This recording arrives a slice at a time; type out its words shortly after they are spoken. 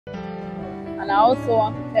And I also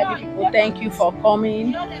want to tell you people thank you for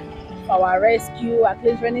coming for our rescue. At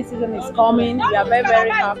least rainy season is coming. We are very,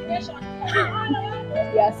 very happy.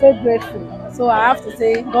 We are so grateful. So I have to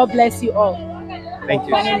say, God bless you all. Thank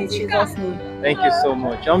you. Coming in Jesus' name. Thank you so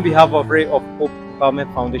much. On behalf of Ray of Hope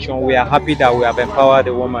Empowerment Foundation, we are happy that we have empowered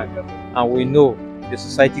the woman, and we know the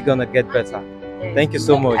society gonna get better. Thank you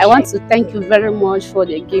so much. I want to thank you very much for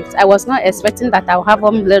the gift. I was not expecting that I'll have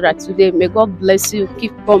umbrella today. May God bless you,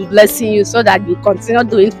 keep on blessing you so that you continue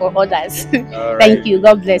doing for others. Thank you.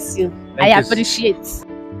 God bless you. I appreciate.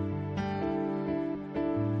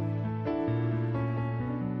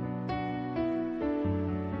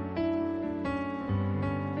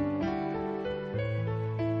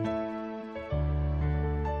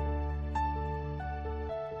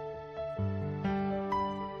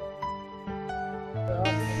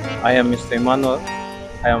 I am Mr. Emmanuel.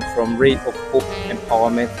 I am from Ray of Hope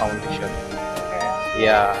Empowerment Foundation.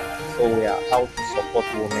 Yeah, so we are out to support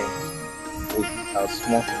women with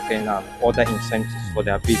small token and other incentives for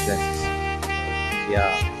their businesses.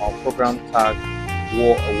 Yeah, our program tag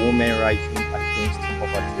War a Woman Rising Against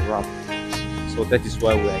Poverty Ramp. So that is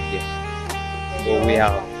why we are here. So we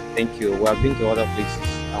are, thank you. We have been to other places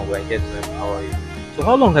and we are here to empower you. So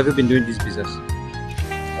how long have you been doing this business?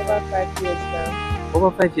 Over 5 years now. Over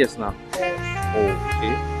 5 years now? Yes. Oh,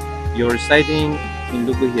 okay. You're residing in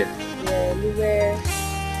Lugo here? Yeah, we were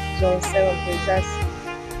zone 7 Texas.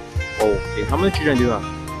 Oh, okay. How many children do you have?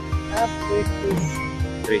 I have 3 kids.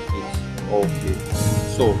 3 kids. Okay.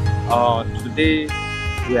 So, today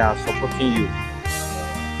we are supporting you.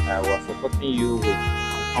 We are supporting you with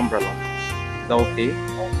an umbrella. Is that okay?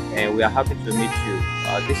 And we are happy to meet you.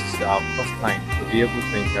 This is our first time to be able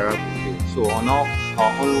to interact with you. So on our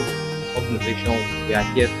own organization, we are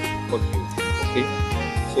here to support you. Okay.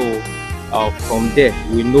 So from there,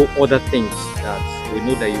 we know other things that we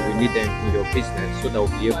know that you will need them in your business, so that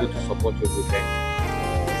we'll be able to support you with them.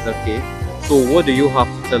 Is that okay? So what do you have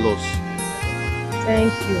to tell us?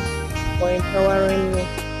 Thank you for empowering me.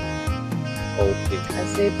 Okay. I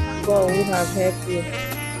said, God who have helped you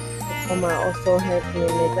to come and also help me.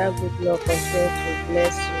 May that good Lord continue to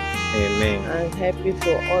bless you. Amen. And help you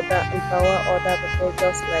to empower other people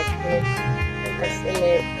just like me. I say,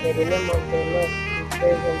 may the name of the Lord be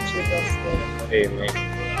praised in Jesus' name. Amen.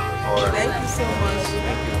 All right. Thank you so much.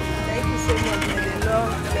 Thank you so much. May the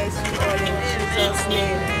Lord bless you all in Jesus'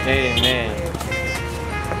 name. Amen.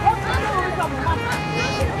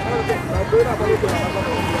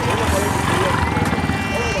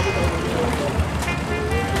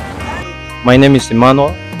 My name is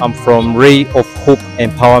Emmanuel. I'm from Ray of Hope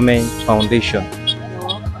Empowerment Foundation.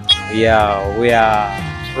 Yeah, we are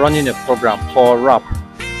running a program called RAP,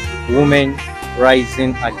 Women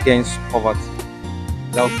Rising Against Poverty.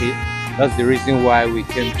 Is that okay? That's the reason why we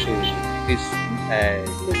came to this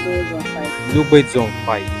Lugo Zone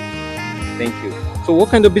 5. Thank you. So what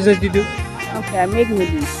kind of business do you do? Okay, I make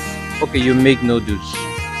noodles. Okay, you make noodles.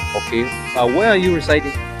 Okay. Where are you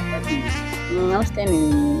residing? I'm staying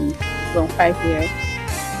in zone 5 here.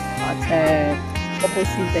 At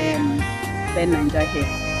opposite Ben Niger here.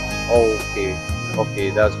 Okay. Okay,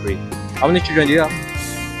 that's great. How many children do you have? I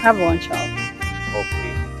have 1 child.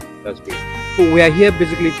 Okay, that's great. So we are here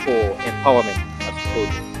basically for empowerment, as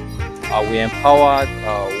told. We empower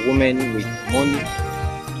women with money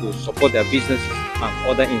to support their businesses and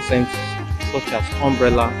other incentives such as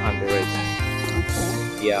umbrella and the rest.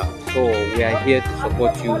 Okay. Yeah, so we are here to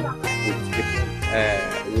support you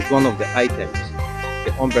with one of the items,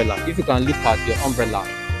 the umbrella. If you can look at your umbrella,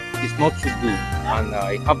 it's not too good, and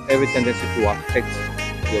it have every tendency to affect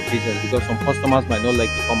your business because some customers might not like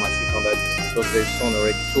to come and sit under this because there's sun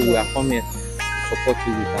already. So we are coming here to support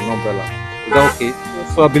you with an umbrella. Is that okay?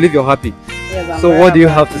 Yes. So I believe you're happy. Yes, So what do you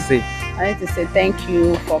have to say? I need to say thank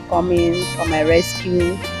you for coming for my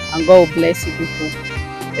rescue, and God will bless you people.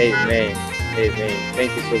 Amen. Amen.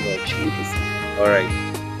 Thank you so much. Thank you, sir. All right.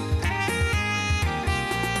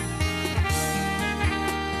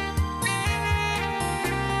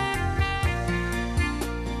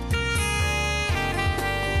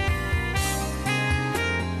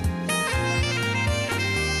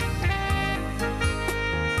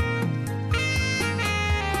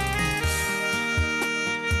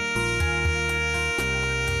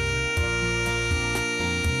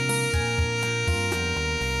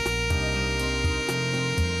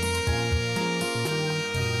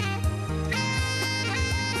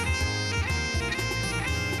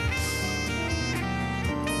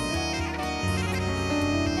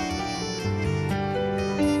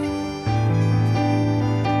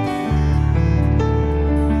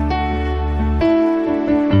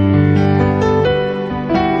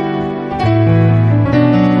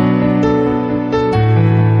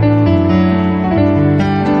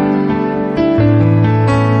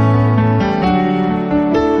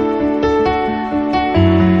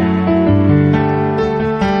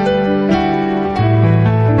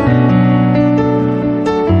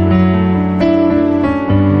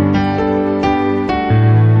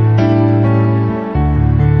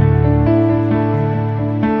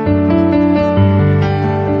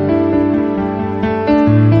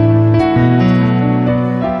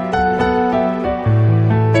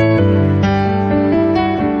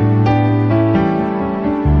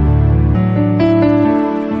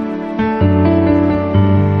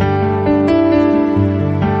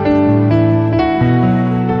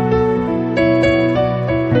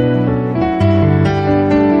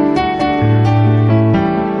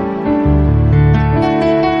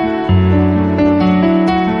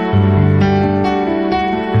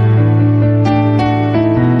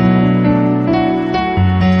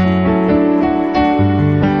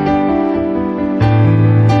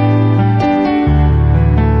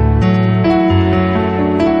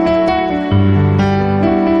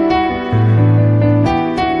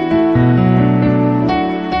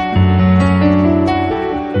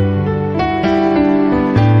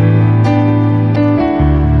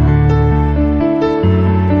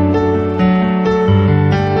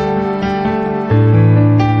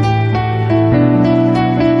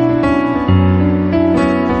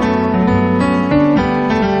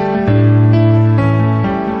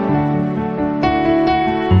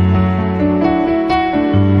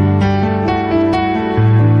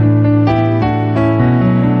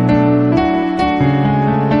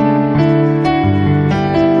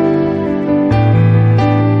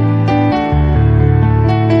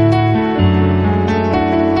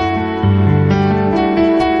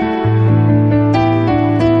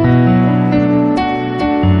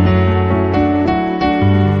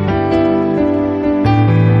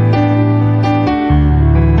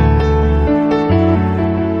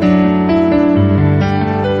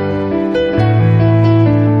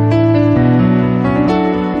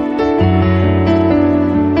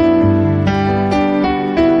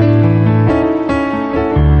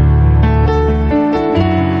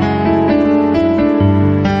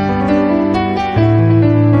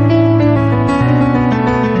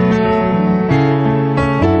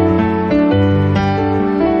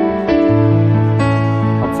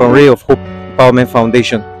 from Ray of Hope Empowerment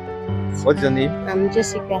Foundation. What's your name? I'm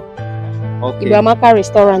Jessica. Okay. Ibramaka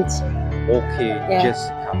Restaurant. Okay, Yeah.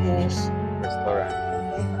 Jessica. Yes. Restaurant.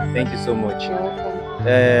 Thank you so much. You're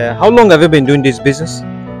welcome. How long have you been doing this business?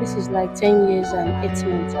 This is like 10 years and 8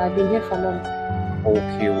 months. I've been here for long.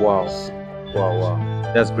 Okay, wow. Wow.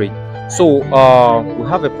 That's great. So, we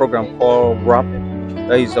have a program called WRAP.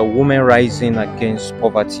 That is a Woman Rising Against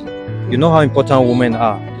Poverty. You know how important women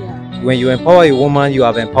are. Yeah. When you empower a woman, you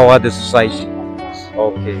have empowered the society.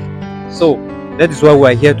 Okay. So, that is why we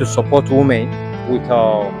are here to support women with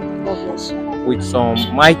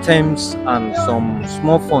some items and some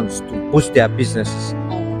small funds to boost their businesses.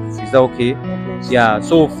 Is that okay? Yeah.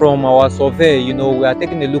 So from our survey, you know, we are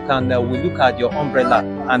taking a look and we look at your umbrella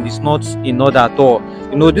and it's not in order at all.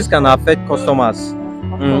 You know, this can affect customers.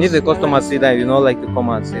 If the customer say that you don't like to come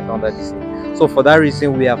and sit under this. So for that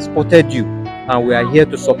reason, we have spotted you and we are here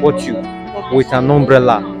to support you with an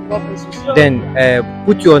umbrella. Then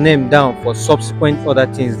put your name down for subsequent other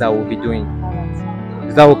things that we'll be doing.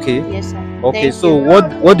 Is that okay? Yes, sir. Okay, Thank so you.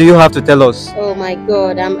 what do you have to tell us? Oh my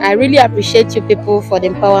God, I really appreciate you people for the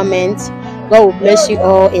empowerment. God will bless you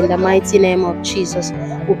all in the mighty name of Jesus.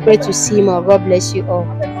 We pray to see more. God bless you all.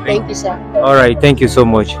 Thank you, sir. All right, thank you so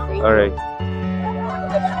much. All right.